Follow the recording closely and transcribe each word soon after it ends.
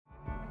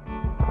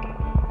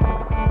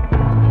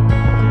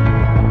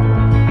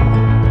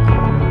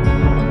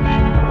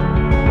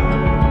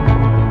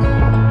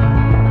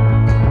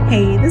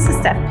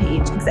Steph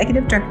Page,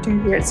 Executive Director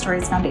here at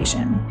Stories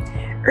Foundation.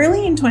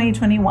 Early in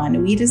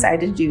 2021, we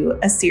decided to do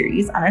a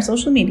series on our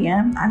social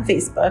media, on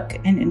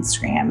Facebook and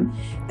Instagram,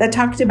 that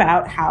talked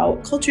about how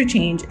culture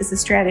change is a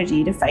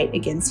strategy to fight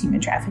against human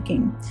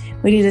trafficking.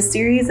 We did a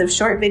series of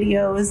short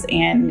videos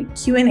and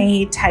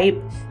Q&A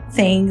type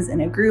things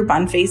in a group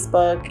on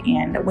Facebook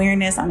and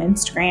awareness on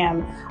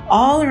Instagram,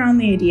 all around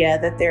the idea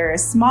that there are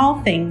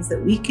small things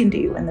that we can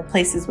do in the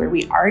places where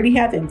we already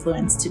have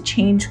influence to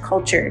change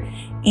culture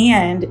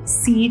and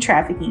see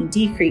trafficking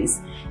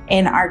decrease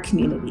in our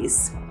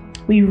communities.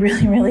 We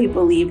really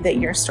believe that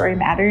your story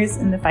matters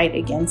in the fight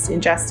against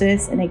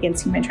injustice and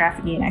against human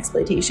trafficking and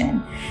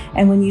exploitation.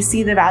 And when you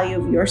see the value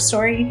of your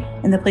story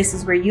in the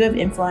places where you have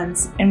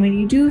influence, and when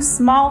you do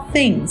small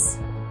things,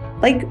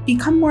 like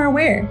become more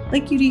aware,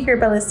 like you do here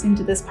by listening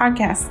to this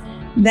podcast,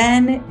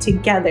 then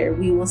together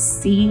we will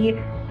see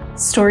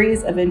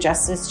stories of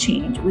injustice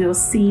change. We will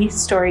see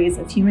stories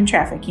of human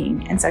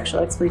trafficking and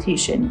sexual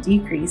exploitation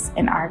decrease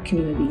in our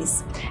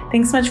communities.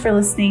 Thanks so much for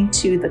listening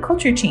to the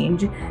Culture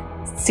Change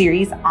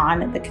series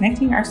on the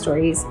Connecting Our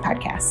Stories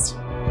podcast.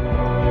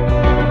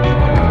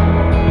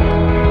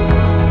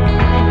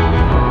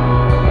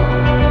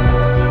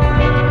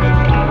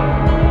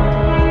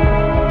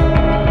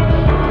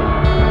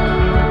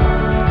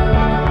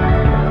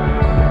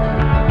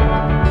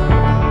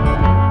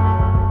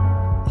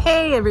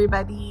 Hey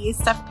everybody,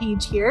 Steph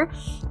Page here,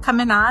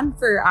 coming on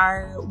for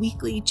our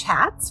weekly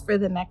chats for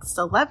the next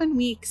 11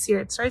 weeks here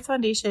at Stories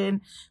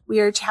Foundation. We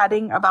are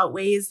chatting about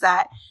ways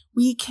that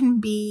we can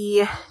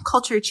be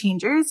culture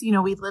changers. You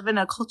know, we live in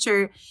a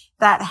culture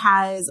that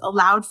has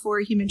allowed for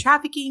human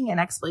trafficking and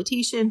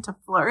exploitation to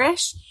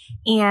flourish.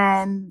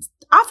 And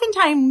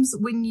oftentimes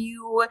when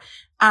you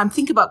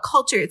think about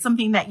culture, it's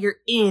something that you're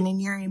in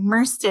and you're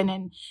immersed in.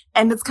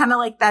 And it's kind of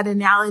like that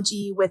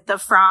analogy with the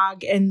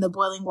frog and the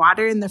boiling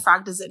water. And the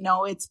frog doesn't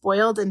know it's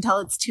boiled until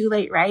it's too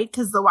late, right?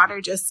 Because the water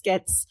just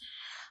gets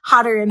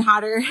hotter and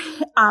hotter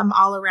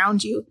all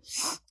around you.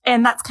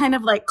 And that's kind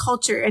of like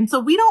culture. And so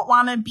we don't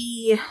want to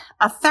be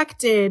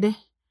affected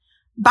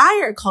by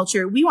our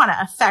culture. We want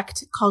to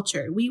affect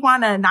culture. We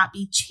want to not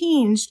be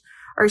changed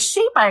or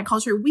shaped by a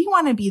culture. We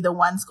want to be the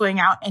ones going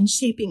out and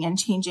shaping and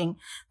changing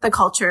the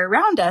culture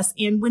around us.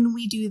 And when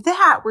we do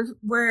that,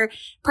 we're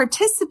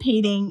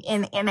participating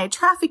in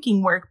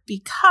anti-trafficking work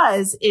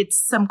because it's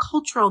some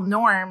cultural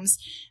norms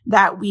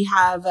that we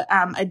have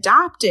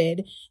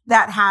adopted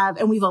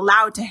and we've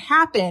allowed to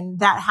happen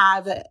that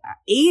have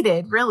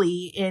aided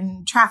really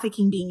in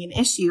trafficking being an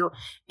issue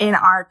in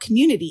our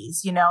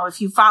communities. You know, if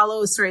you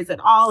follow Stories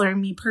at all or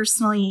me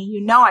personally, you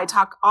know, I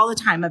talk all the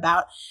time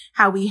about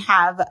how we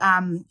have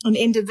an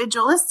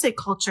individualistic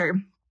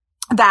culture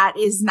that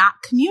is not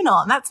communal.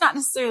 And that's not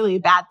necessarily a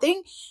bad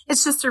thing.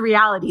 It's just a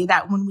reality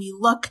that when we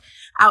look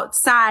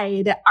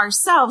outside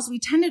ourselves, we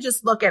tend to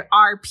just look at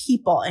our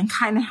people and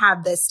kind of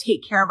have this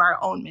take care of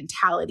our own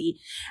mentality.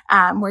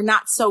 We're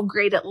not so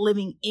great at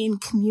living in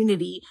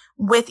community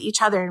with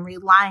each other and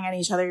relying on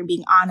each other and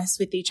being honest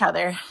with each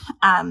other.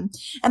 And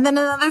then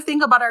another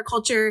thing about our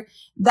culture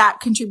that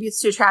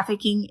contributes to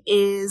trafficking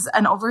is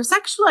an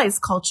over-sexualized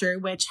culture,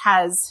 which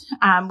has,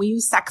 we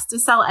use sex to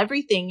sell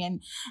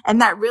everything. And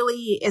that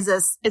really is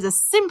a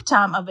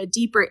symptom of a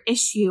deeper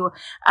issue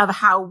of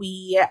how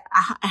we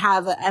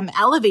have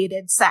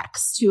elevated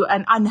sex to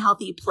an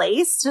unhealthy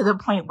place, to the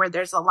point where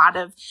there's a lot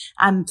of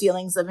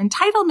feelings of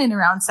entitlement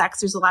around sex.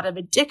 There's a lot of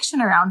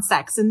addiction around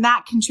sex, and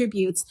that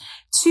contributes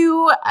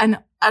to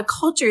a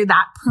culture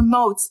that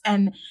promotes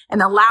and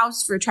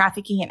allows for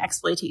trafficking and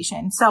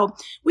exploitation. So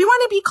we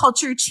want to be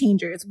culture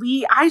changers.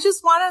 I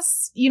just want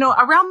us, you know,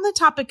 around the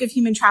topic of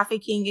human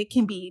trafficking, it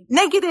can be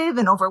negative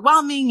and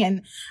overwhelming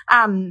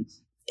and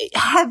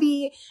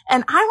heavy.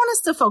 And I want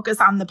us to focus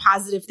on the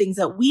positive things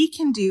that we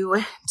can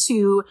do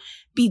to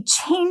be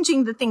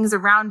changing the things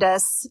around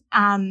us,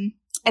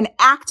 and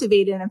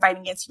activated in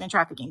fighting against human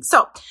trafficking.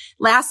 So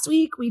last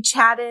week we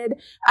chatted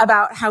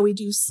about how we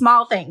do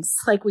small things.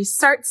 Like we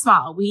start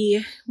small.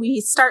 We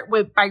start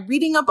by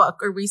reading a book,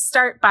 or we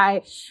start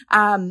by,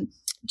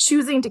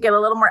 choosing to get a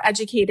little more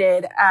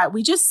educated.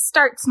 We just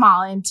start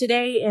small. And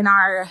today in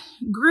our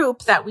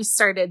group that we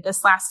started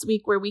this last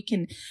week, where we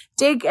can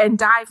dig and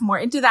dive more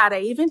into that, I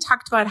even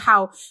talked about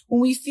how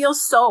when we feel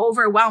so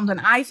overwhelmed,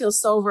 and I feel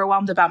so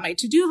overwhelmed about my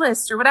to-do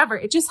list or whatever,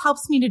 it just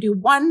helps me to do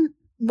one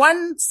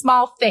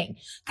small thing,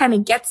 kind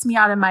of gets me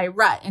out of my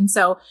rut. And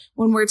so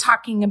when we're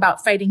talking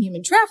about fighting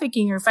human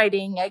trafficking or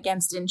fighting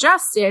against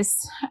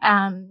injustice,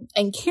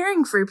 and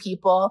caring for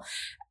people,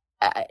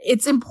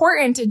 it's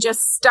important to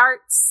just start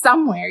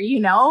somewhere. You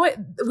know,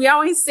 we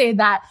always say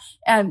that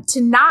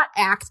to not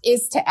act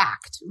is to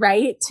act,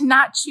 right? To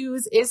not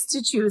choose is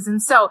to choose.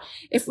 And so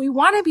if we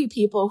want to be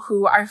people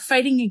who are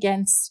fighting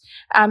against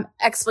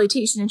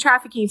exploitation and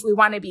trafficking, if we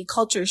want to be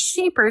culture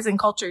shapers and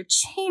culture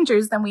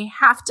changers, then we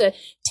have to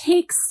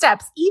take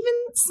steps, even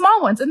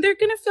small ones, and they're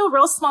going to feel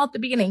real small at the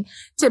beginning,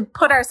 to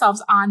put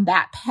ourselves on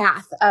that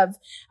path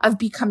of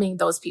becoming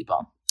those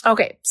people.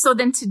 Okay, so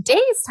then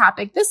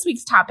this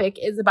week's topic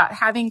is about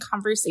having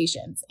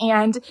conversations.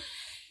 And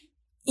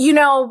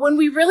When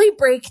we really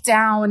break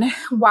down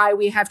why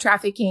we have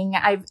trafficking,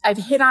 I've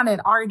hit on it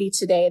already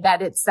today,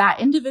 that it's that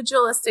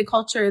individualistic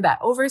culture, that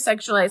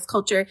over-sexualized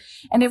culture.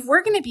 And if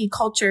we're going to be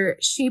culture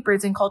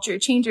shapers and culture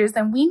changers,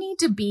 then we need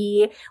to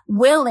be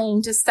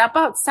willing to step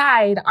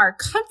outside our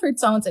comfort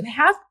zones and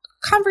have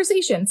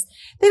conversations.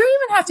 They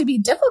don't even have to be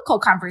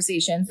difficult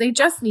conversations. They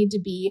just need to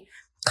be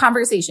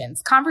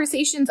conversations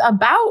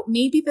about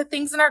maybe the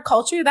things in our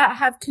culture that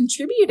have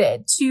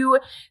contributed to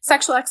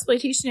sexual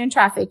exploitation and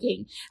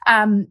trafficking.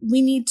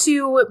 We need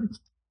to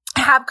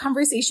have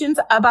conversations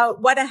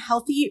about what a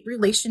healthy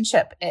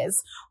relationship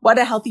is, what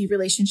a healthy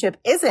relationship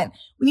isn't.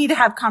 We need to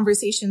have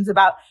conversations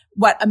about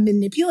what a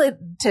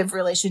manipulative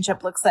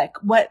relationship looks like,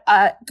 what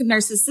a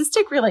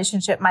narcissistic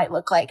relationship might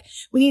look like.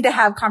 We need to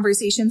have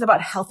conversations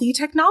about healthy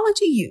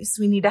technology use.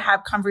 We need to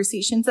have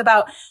conversations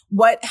about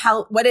what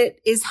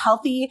it is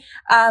healthy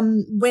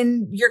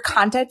when you're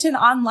contented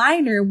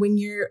online, or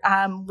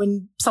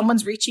when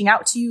someone's reaching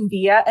out to you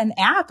via an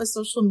app, a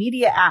social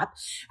media app.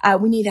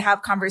 We need to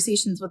have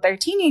conversations with our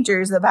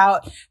teenagers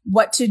about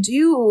what to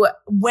do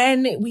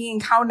when we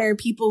encounter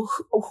people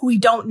who we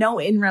don't know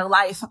in real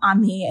life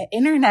on the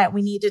internet.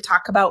 We need to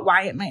talk about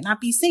why it might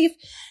not be safe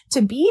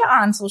to be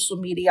on social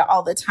media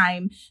all the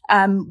time.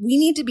 We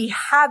need to be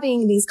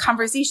having these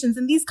conversations,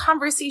 and these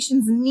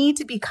conversations need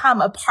to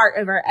become a part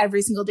of our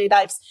every single day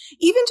lives.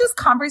 Even just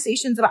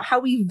conversations about how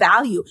we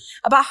value,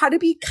 about how to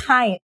be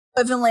kind,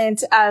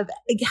 equivalent of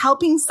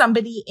helping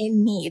somebody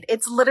in need.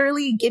 It's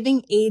literally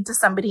giving aid to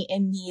somebody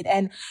in need,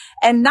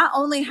 and not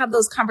only have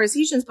those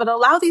conversations, but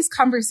allow these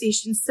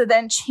conversations to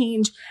then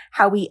change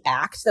how we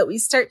act, that we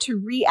start to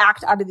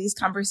react out of these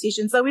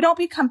conversations, that we don't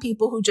become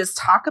people who just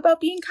talk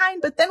about being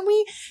kind, but then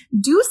we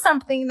do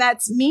something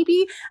that's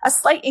maybe a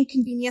slight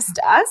inconvenience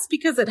to us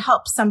because it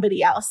helps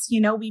somebody else.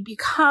 We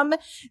become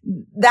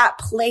that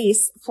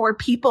place for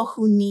people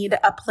who need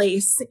a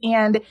place,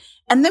 and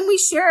then we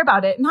share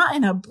about it, not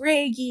in a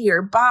braggy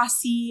or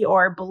bossy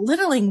or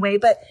belittling way,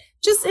 but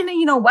just in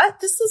a,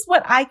 this is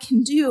what I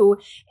can do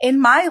in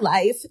my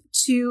life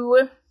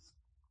to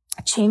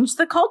change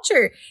the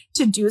culture,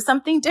 to do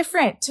something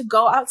different, to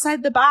go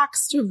outside the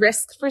box, to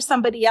risk for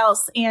somebody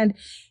else. And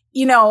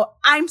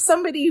I'm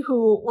somebody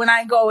who, when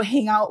I go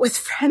hang out with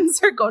friends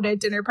or go to a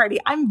dinner party,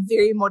 I'm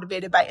very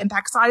motivated by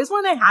impact. So I just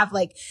want to have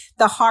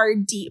the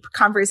hard, deep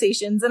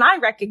conversations. And I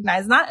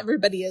recognize not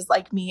everybody is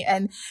like me.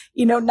 And,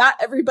 not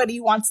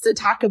everybody wants to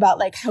talk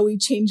about how we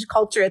change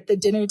culture at the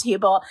dinner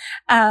table.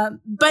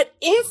 But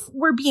if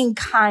we're being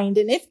kind,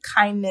 and if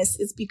kindness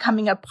is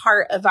becoming a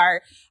part of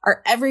our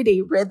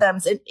everyday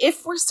rhythms, and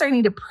if we're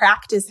starting to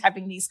practice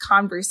having these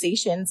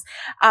conversations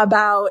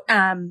about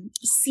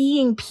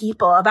seeing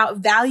people, about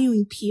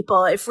valuing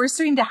people, if we're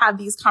starting to have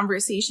these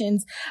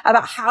conversations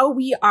about how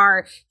we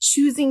are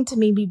choosing to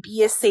maybe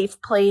be a safe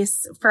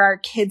place for our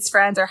kids'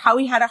 friends, or how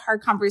we had a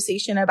hard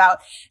conversation about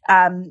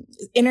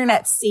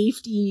internet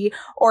safety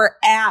or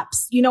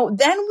apps,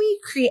 then we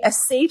create a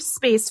safe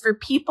space for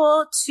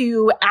people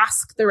to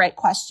ask the right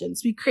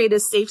questions. We create a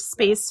safe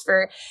space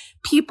for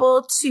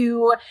people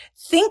to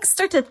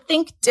start to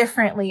think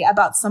differently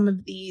about some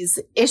of these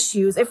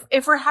issues.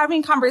 If we're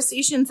having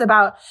conversations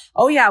about,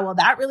 oh yeah, well,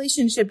 that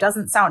relationship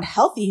doesn't sound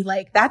healthy,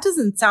 that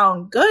doesn't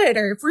sound good.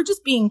 Or if we're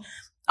just being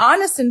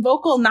honest and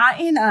vocal,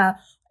 not in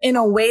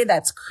a way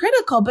that's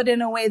critical, but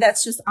in a way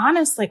that's just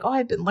honest, oh,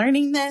 I've been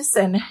learning this,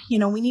 and,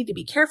 we need to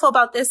be careful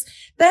about this.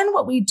 Then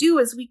what we do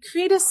is we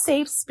create a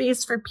safe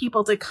space for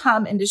people to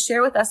come and to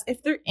share with us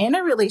if they're in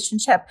a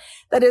relationship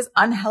that is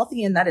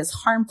unhealthy and that is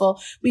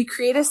harmful. We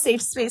create a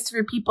safe space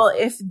for people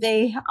if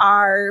they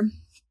are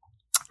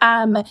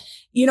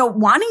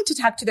wanting to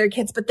talk to their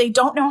kids, but they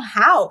don't know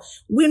how.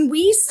 When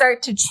we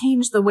start to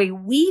change the way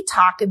we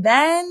talk,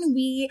 then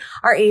we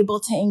are able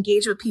to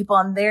engage with people,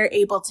 and they're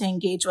able to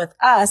engage with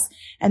us.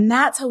 And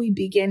that's how we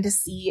begin to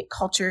see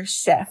culture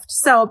shift.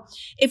 So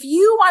if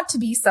you want to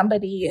be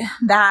somebody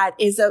that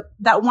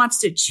wants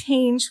to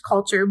change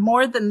culture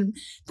more than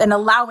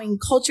allowing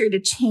culture to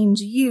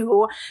change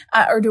you,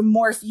 or to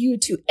morph you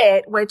to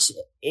it, which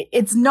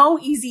it's no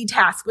easy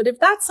task, but if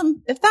that's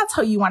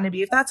how you want to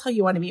be, if that's how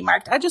you want to be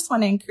marked, I just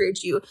want to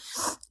encourage you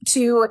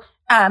to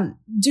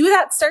do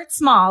that. Start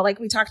small, like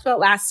we talked about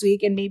last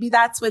week, and maybe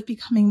that's with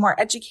becoming more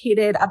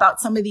educated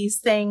about some of these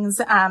things,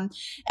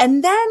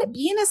 and then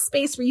be in a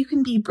space where you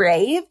can be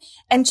brave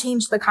and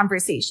change the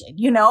conversation.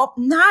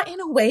 Not in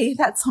a way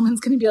that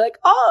someone's going to be like,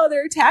 oh,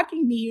 they're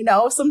attacking me.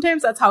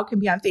 Sometimes that's how it can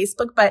be on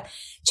Facebook, but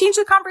change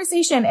the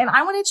conversation. And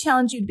I want to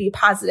challenge you to be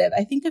positive.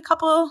 I think a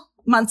couple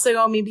months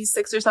ago, maybe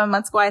 6 or 7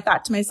 months ago, I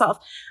thought to myself,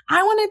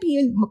 I want to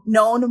be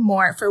known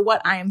more for what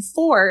I am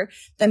for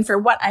than for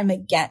what I'm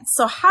against.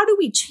 So how do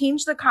we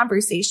change the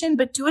conversation,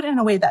 but do it in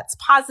a way that's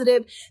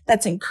positive,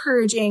 that's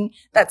encouraging,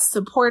 that's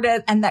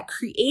supportive, and that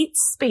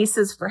creates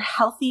spaces for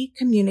healthy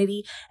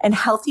community and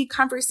healthy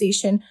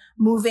conversation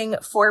moving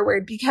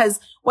forward? Because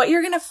what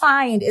you're going to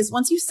find is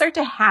once you start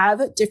to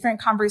have different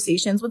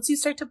conversations, once you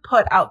start to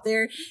put out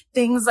there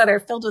things that are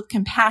filled with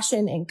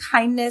compassion and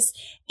kindness,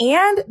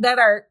 and that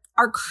are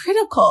are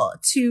critical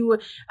to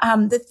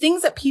the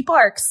things that people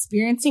are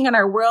experiencing in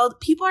our world,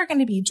 people are going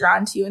to be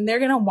drawn to you, and they're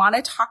going to want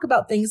to talk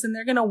about things, and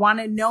they're going to want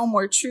to know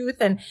more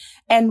truth.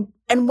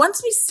 And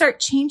once we start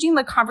changing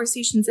the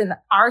conversations in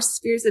our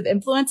spheres of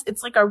influence,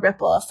 it's like a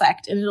ripple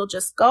effect, and it'll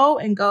just go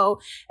and go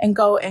and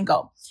go and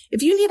go.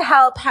 If you need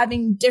help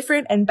having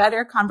different and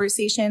better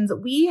conversations,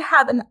 we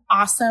have an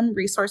awesome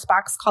resource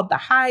box called The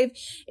Hive.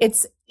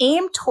 It's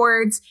aimed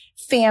towards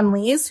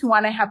families who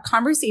want to have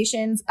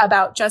conversations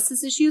about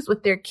justice issues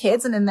with their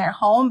kids and in their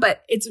home,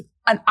 but it's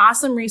an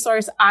awesome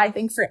resource, I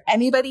think, for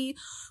anybody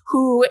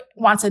who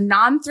wants a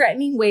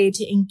non-threatening way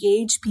to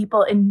engage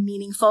people in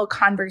meaningful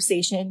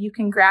conversation. You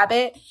can grab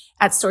it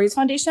at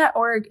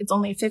storiesfoundation.org. It's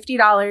only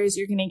 $50.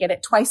 You're going to get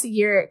it twice a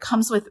year. It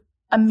comes with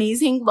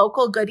amazing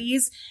local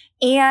goodies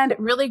and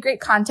really great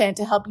content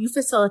to help you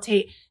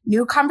facilitate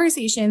new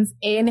conversations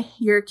in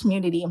your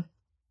community.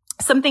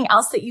 Something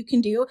else that you can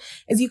do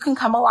is you can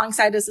come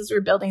alongside us as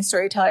we're building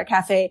Storyteller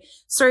Cafe.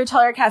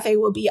 Storyteller Cafe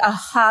will be a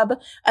hub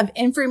of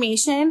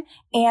information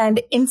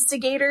and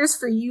instigators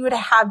for you to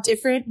have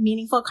different,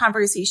 meaningful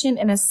conversation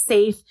in a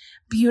safe,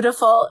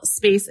 beautiful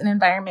space and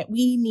environment.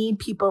 We need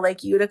people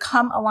like you to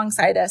come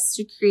alongside us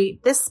to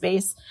create this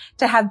space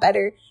to have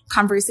better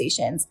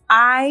conversations.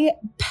 I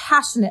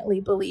passionately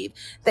believe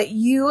that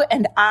you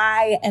and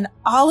I and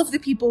all of the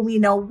people we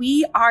know,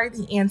 we are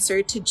the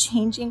answer to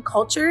changing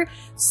culture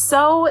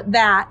so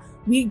that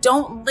we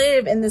don't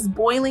live in this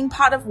boiling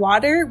pot of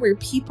water where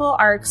people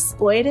are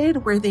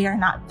exploited, where they are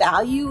not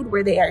valued,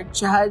 where they are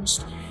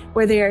judged,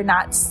 where they are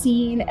not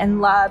seen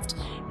and loved.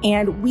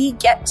 And we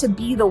get to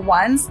be the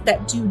ones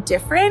that do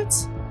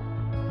different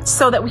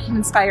so that we can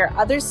inspire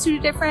others to do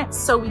different,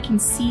 so we can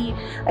see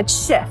a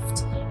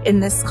shift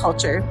in this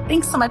culture.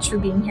 Thanks so much for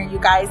being here, you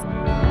guys.